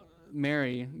about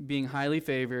Mary being highly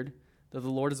favored, that the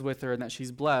Lord is with her, and that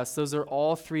she's blessed, those are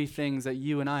all 3 things that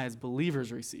you and I as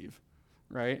believers receive,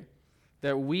 right?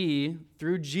 That we,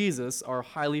 through Jesus, are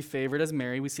highly favored as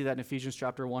Mary. We see that in Ephesians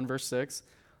chapter 1, verse 6.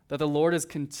 That the Lord is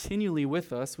continually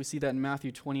with us. We see that in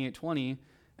Matthew 28:20.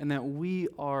 And that we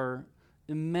are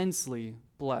immensely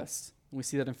blessed. We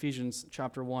see that in Ephesians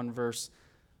chapter 1, verse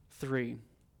 3.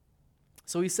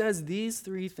 So he says these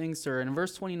 3 things to her. And in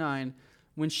verse 29,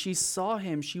 when she saw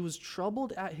him, she was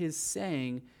troubled at his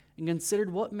saying and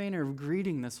considered what manner of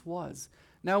greeting this was.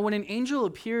 Now, when an angel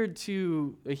appeared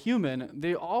to a human,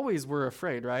 they always were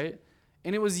afraid, right?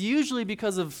 And it was usually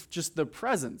because of just the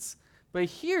presence. But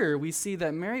here we see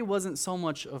that Mary wasn't so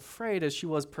much afraid as she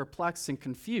was perplexed and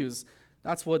confused.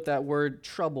 That's what that word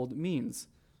troubled means.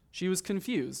 She was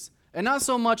confused. And not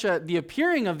so much at the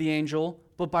appearing of the angel,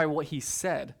 but by what he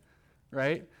said,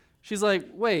 right? She's like,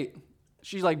 wait.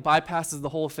 She bypasses the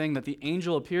whole thing that the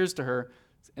angel appears to her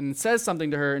and says something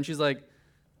to her. And she's like,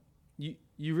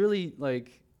 you really,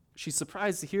 she's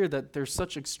surprised to hear that there's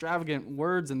such extravagant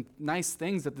words and nice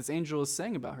things that this angel is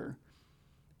saying about her.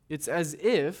 It's as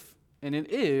if, and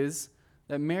it is,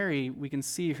 that Mary, we can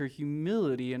see her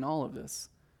humility in all of this,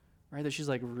 right? That she's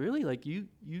like, really? Like you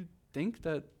think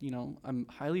that, I'm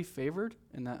highly favored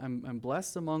and that I'm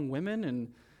blessed among women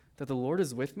and that the Lord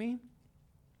is with me?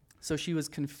 So she was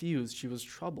confused. She was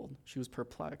troubled. She was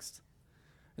perplexed.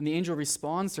 And the angel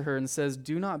responds to her and says,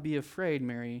 "Do not be afraid,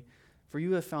 Mary, for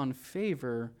you have found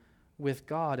favor with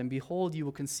God. And behold, you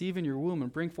will conceive in your womb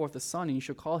and bring forth a son, and you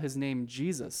shall call his name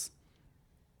Jesus."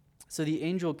 So the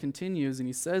angel continues and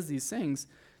he says these things.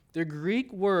 The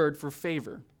Greek word for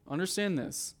favor, understand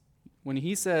this, when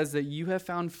he says that you have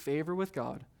found favor with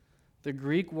God, the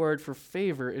Greek word for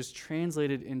favor is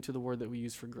translated into the word that we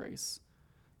use for grace.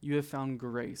 You have found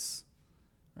grace,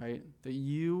 right? That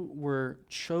you were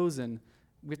chosen.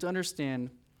 We have to understand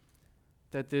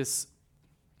that this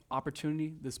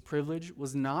opportunity, this privilege,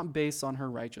 was not based on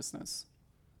her righteousness.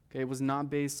 Okay, it was not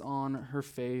based on her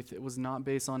faith. It was not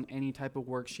based on any type of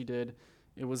work she did.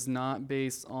 It was not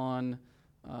based on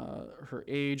her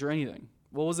age or anything.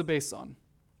 What was it based on?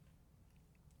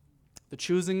 The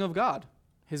choosing of God,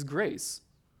 his grace,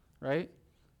 right?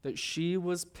 That she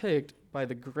was picked by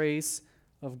the grace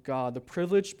of God. The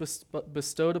privilege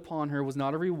bestowed upon her was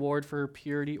not a reward for her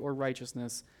purity or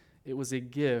righteousness. It was a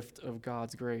gift of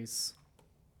God's grace.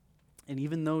 And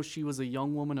even though she was a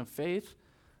young woman of faith,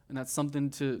 and that's something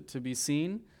to be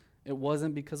seen, it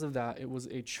wasn't because of that. It was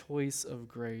a choice of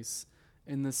grace.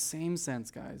 In the same sense,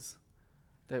 guys,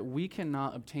 that we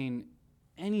cannot obtain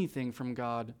anything from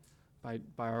God by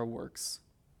our works,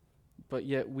 but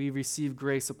yet we receive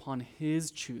grace upon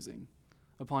his choosing,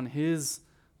 upon his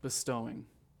bestowing.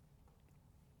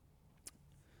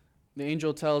 The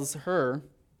angel tells her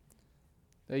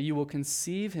that you will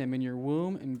conceive him in your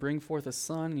womb and bring forth a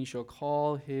son, and you shall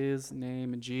call his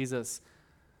name Jesus.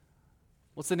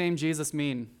 What's the name Jesus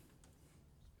mean?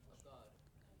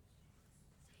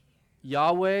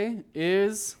 Yahweh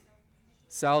is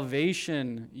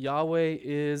salvation. Yahweh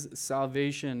is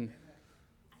salvation.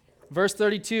 Verse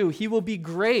 32, he will be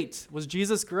great. Was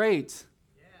Jesus great?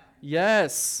 Yeah.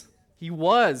 Yes, he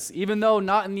was, even though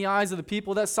not in the eyes of the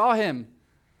people that saw him,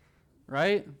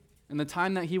 right? In the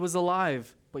time that he was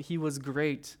alive, but he was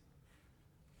great.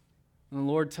 And the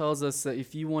Lord tells us that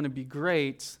if you want to be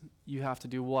great, you have to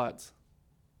do what?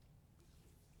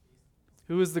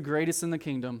 Who is the greatest in the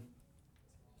kingdom?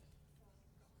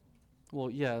 Well,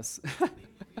 yes.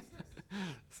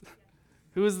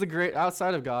 Who is the great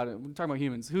outside of God? We're talking about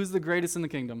humans. Who's the greatest in the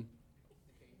kingdom?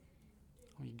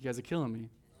 Oh, you guys are killing me.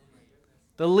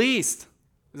 The least.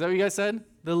 Is that what you guys said?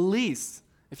 The least.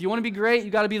 If you want to be great,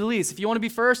 you got to be the least. If you want to be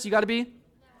first, you got to be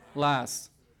last.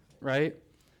 Right?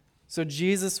 So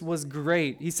Jesus was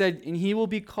great. He said, and he will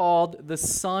be called the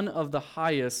Son of the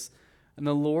Highest, and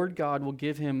the Lord God will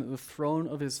give him the throne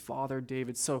of his father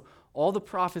David. So all the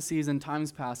prophecies in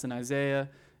times past in Isaiah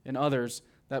and others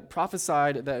that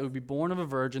prophesied that it would be born of a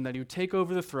virgin, that he would take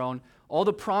over the throne, all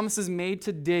the promises made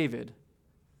to David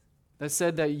that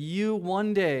said that you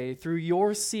one day, through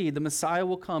your seed, the Messiah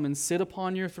will come and sit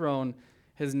upon your throne,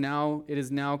 it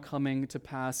is now coming to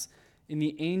pass. And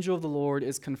the angel of the Lord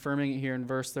is confirming it here in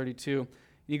verse 32.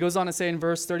 He goes on to say in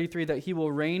verse 33 that he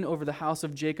will reign over the house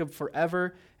of Jacob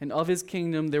forever, and of his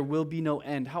kingdom there will be no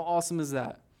end. How awesome is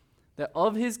that? That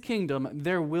of his kingdom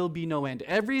there will be no end.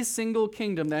 Every single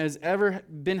kingdom that has ever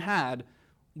been had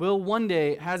will one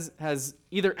day, has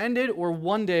either ended or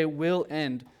one day will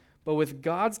end. But with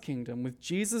God's kingdom, with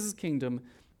Jesus' kingdom,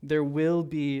 there will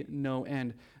be no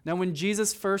end. Now when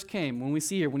Jesus first came, when we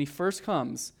see here, when he first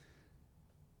comes,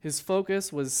 his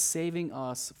focus was saving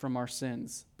us from our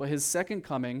sins. But his second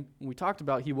coming, when we talked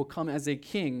about, he will come as a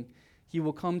king. He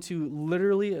will come to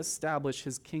literally establish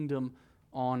his kingdom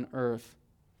on earth.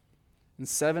 And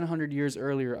 700 years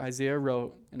earlier, Isaiah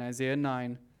wrote in Isaiah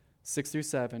 9, 6 through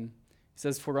 7, he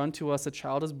says, "For unto us a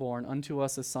child is born, unto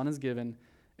us a son is given,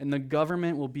 and the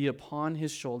government will be upon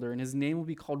his shoulder, and his name will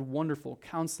be called Wonderful,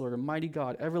 Counselor, Mighty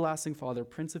God, Everlasting Father,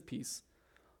 Prince of Peace.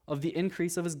 Of the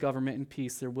increase of his government and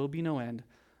peace there will be no end,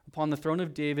 upon the throne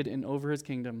of David and over his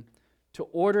kingdom, to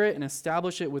order it and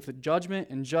establish it with judgment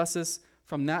and justice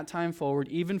from that time forward,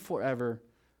 even forever.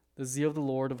 The zeal of the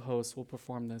Lord of hosts will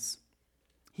perform this."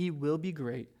 He will be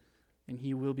great, and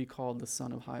he will be called the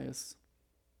Son of Highest.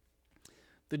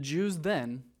 The Jews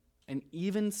then, and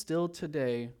even still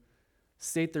today,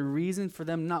 state the reason for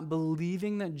them not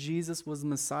believing that Jesus was the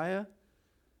Messiah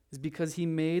is because he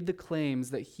made the claims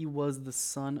that he was the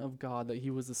Son of God, that he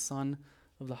was the Son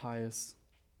of the Highest.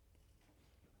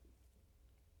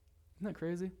 Isn't that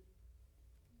crazy?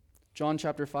 John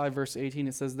chapter 5, verse 18,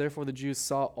 it says, "Therefore the Jews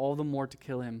sought all the more to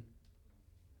kill him."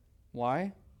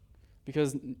 Why?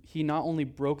 Because he not only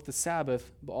broke the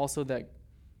Sabbath, but also that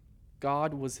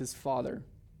God was his father,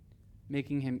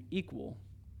 making him equal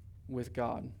with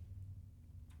God.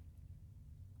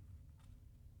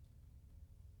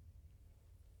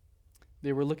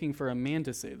 They were looking for a man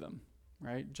to save them,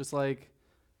 right? Just like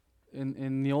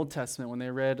in the Old Testament, when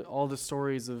they read all the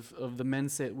stories of the men,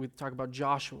 we talk about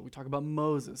Joshua, we talk about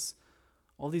Moses,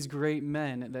 all these great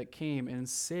men that came and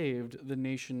saved the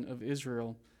nation of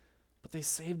Israel. But they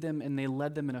saved them and they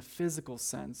led them in a physical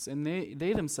sense, and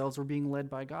they themselves were being led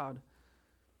by God.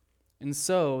 And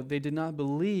so they did not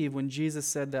believe when Jesus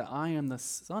said that I am the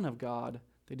Son of God.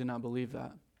 They did not believe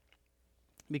that.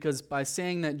 Because by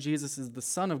saying that Jesus is the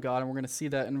Son of God, and we're going to see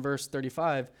that in verse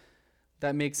 35,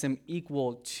 that makes him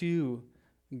equal to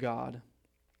God.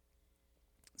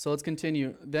 So let's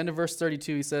continue. Then in verse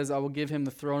 32, he says, I will give him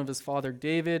the throne of his father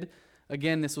David.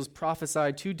 Again, this was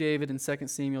prophesied to David in 2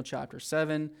 Samuel chapter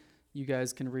 7. You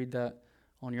guys can read that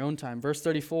on your own time. Verse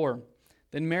 34,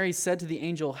 then Mary said to the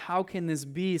angel, how can this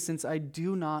be since I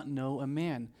do not know a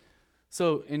man?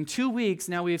 So in 2 weeks,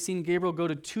 now we have seen Gabriel go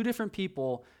to 2 different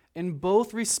people, and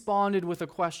both responded with a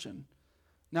question.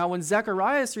 Now, when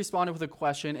Zacharias responded with a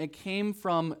question, it came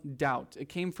from doubt. It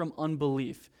came from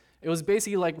unbelief. It was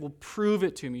basically like, well, prove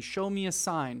it to me. Show me a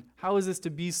sign. How is this to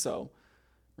be so?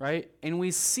 Right? And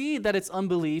we see that it's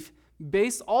unbelief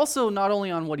based also not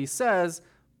only on what he says,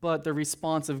 but the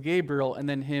response of Gabriel and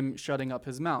then him shutting up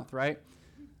his mouth, right?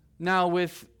 Now,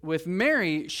 with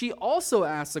Mary, she also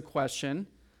asks a question,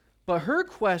 but her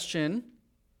question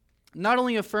not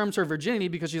only affirms her virginity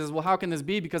because she says, well, how can this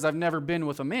be? Because I've never been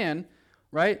with a man,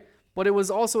 right? But it was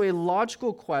also a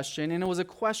logical question, and it was a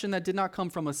question that did not come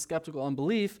from a skeptical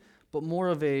unbelief, but more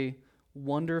of a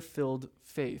wonder-filled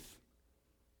faith,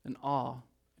 an awe,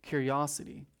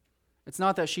 curiosity. It's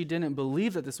not that she didn't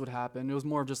believe that this would happen. It was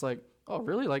more of just like, oh,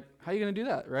 really? Like, how are you going to do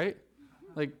that, right?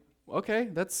 Like, okay,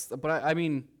 but I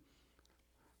mean,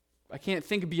 I can't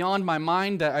think beyond my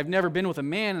mind that I've never been with a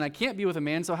man, and I can't be with a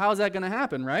man, so how is that going to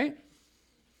happen, right?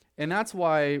 And that's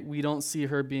why we don't see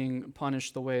her being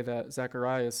punished the way that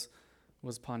Zacharias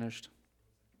was punished.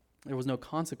 There was no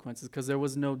consequences because there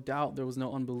was no doubt, there was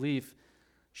no unbelief.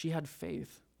 She had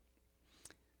faith.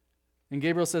 And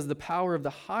Gabriel says, the power of the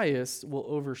highest will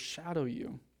overshadow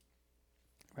you,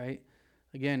 right?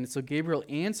 Again, so Gabriel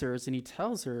answers and he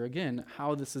tells her, again,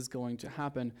 how this is going to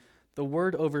happen. The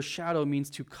word overshadow means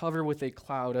to cover with a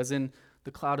cloud, as in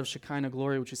the cloud of Shekinah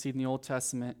glory, which you see in the Old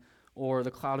Testament, or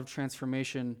the cloud of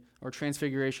transformation or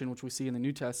transfiguration, which we see in the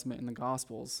New Testament in the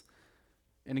Gospels.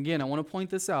 And again, I want to point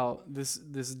this out. This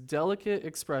delicate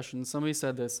expression, somebody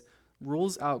said this,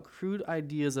 rules out crude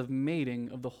ideas of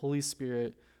mating of the Holy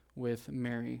Spirit with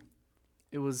Mary.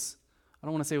 It was, I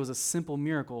don't want to say it was a simple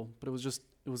miracle, but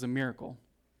it was a miracle.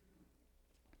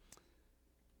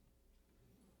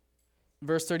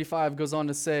 Verse 35 goes on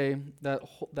to say that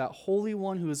that Holy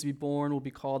One who is to be born will be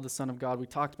called the Son of God. We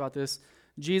talked about this.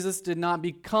 Jesus did not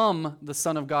become the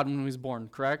Son of God when he was born,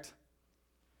 correct?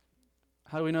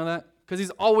 How do we know that? Because he's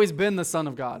always been the Son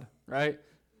of God, right?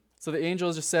 So the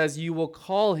angel just says, you will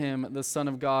call him the Son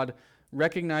of God,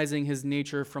 recognizing his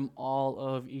nature from all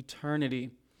of eternity.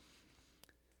 And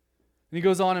he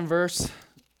goes on in verse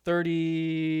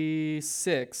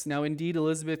 36. Now indeed,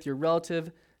 Elizabeth, your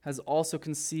relative, has also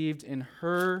conceived in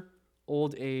her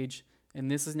old age,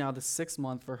 and this is now the 6th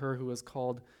month for her who is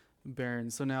called barren.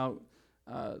 So now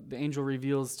the angel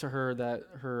reveals to her that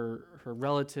her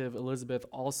relative Elizabeth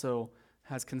also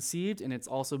has conceived, and it's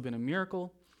also been a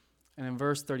miracle. And in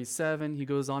verse 37, he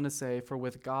goes on to say, for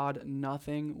with God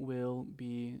nothing will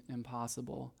be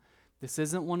impossible. This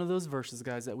isn't one of those verses,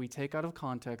 guys, that we take out of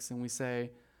context and we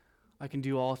say, I can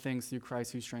do all things through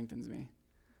Christ who strengthens me.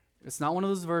 It's not one of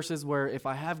those verses where if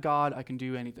I have God, I can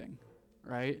do anything,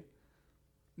 right?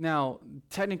 Now,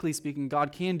 technically speaking,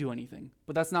 God can do anything,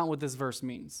 but that's not what this verse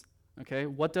means, okay?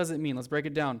 What does it mean? Let's break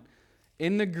it down.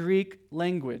 In the Greek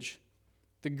language,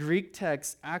 the Greek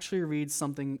text actually reads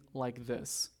something like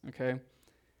this, okay?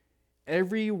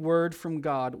 Every word from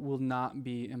God will not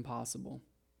be impossible,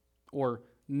 or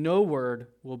no word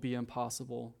will be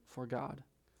impossible for God.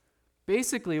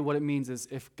 Basically, what it means is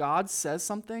if God says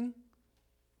something,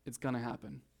 it's going to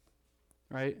happen,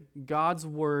 right? God's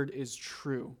word is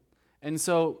true. And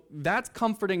so that's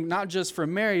comforting not just for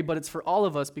Mary, but it's for all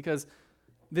of us because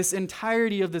this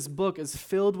entirety of this book is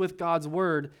filled with God's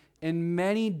word and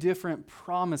many different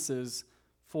promises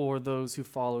for those who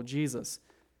follow Jesus.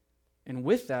 And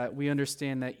with that, we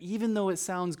understand that even though it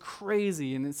sounds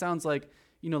crazy and it sounds like,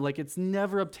 like it's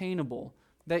never obtainable,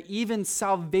 that even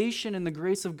salvation and the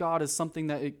grace of God is something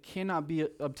that it cannot be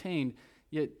obtained,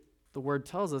 yet the word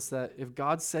tells us that if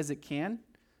God says it can,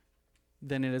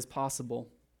 then it is possible.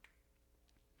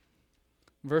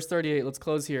 Verse 38, let's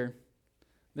close here.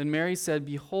 Then Mary said,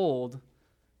 "Behold,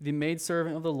 the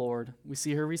maidservant of the Lord." We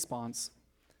see her response.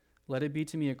 "Let it be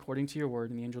to me according to your word."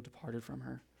 And the angel departed from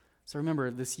her. So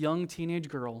remember, this young teenage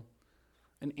girl,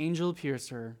 an angel appears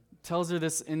to her, tells her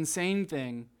this insane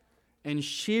thing, and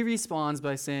she responds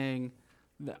by saying,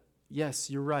 "Yes,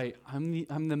 you're right.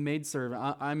 I'm the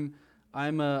maidservant.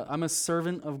 I'm a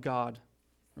servant of God."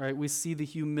 Right? We see the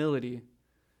humility.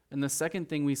 And the second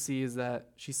thing we see is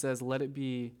that she says, "Let it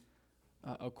be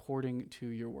according to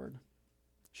your word."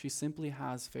 She simply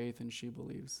has faith and she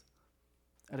believes.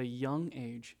 At a young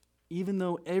age, even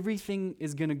though everything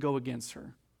is going to go against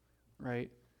her,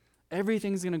 right?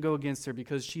 Everything's going to go against her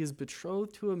because she is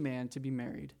betrothed to a man to be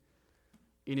married.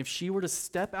 And if she were to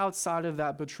step outside of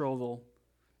that betrothal,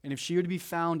 and if she were to be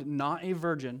found not a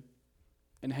virgin,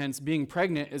 and hence being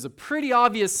pregnant is a pretty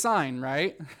obvious sign,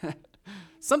 right?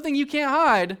 Something you can't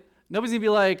hide. Nobody's going to be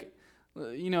like,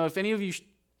 if any of you...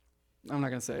 I'm not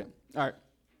going to say it. All right.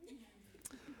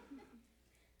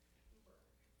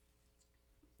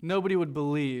 Nobody would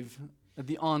believe at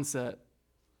the onset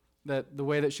that the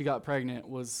way that she got pregnant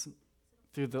was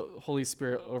through the Holy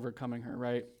Spirit overcoming her,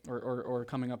 right? Or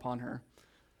coming upon her.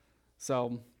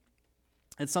 So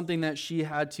it's something that she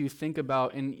had to think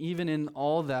about, and even in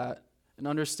all that, and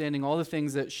understanding all the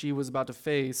things that she was about to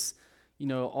face,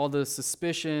 all the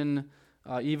suspicion,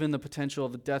 even the potential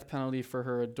of the death penalty for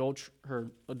her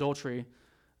adultery,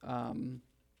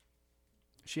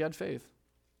 she had faith,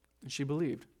 and she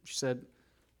believed. She said,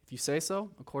 "If you say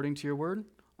so, according to your word,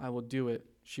 I will do it."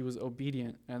 She was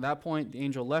obedient. And at that point, the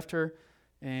angel left her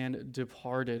and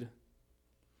departed.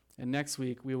 And next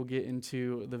week, we will get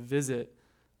into the visit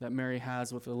that Mary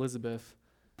has with Elizabeth.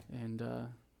 And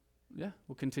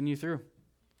we'll continue through.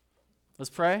 Let's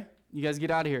pray. You guys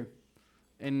get out of here.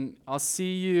 And I'll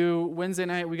see you Wednesday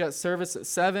night. We got service at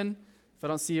 7. If I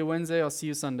don't see you Wednesday, I'll see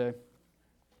you Sunday.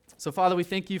 So, Father, we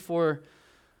thank you for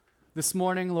this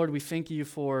morning. Lord, we thank you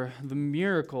for the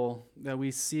miracle that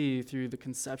we see through the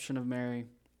conception of Mary.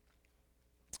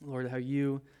 Lord, how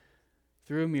you,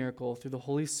 through a miracle, through the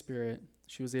Holy Spirit,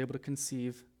 she was able to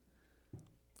conceive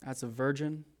as a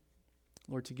virgin,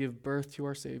 Lord, to give birth to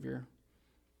our Savior,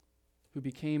 who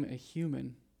became a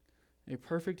human, a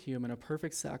perfect human, a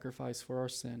perfect sacrifice for our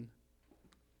sin.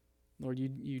 Lord,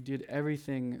 you did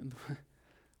everything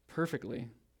perfectly.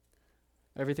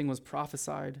 Everything was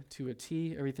prophesied to a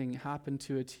T. Everything happened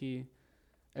to a T.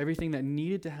 Everything that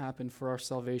needed to happen for our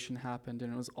salvation happened,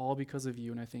 and it was all because of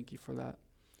you, and I thank you for that.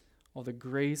 All the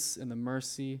grace and the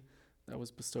mercy that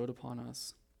was bestowed upon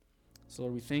us. So,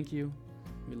 Lord, we thank you.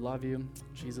 We love you. In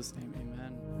Jesus' name,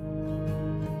 amen.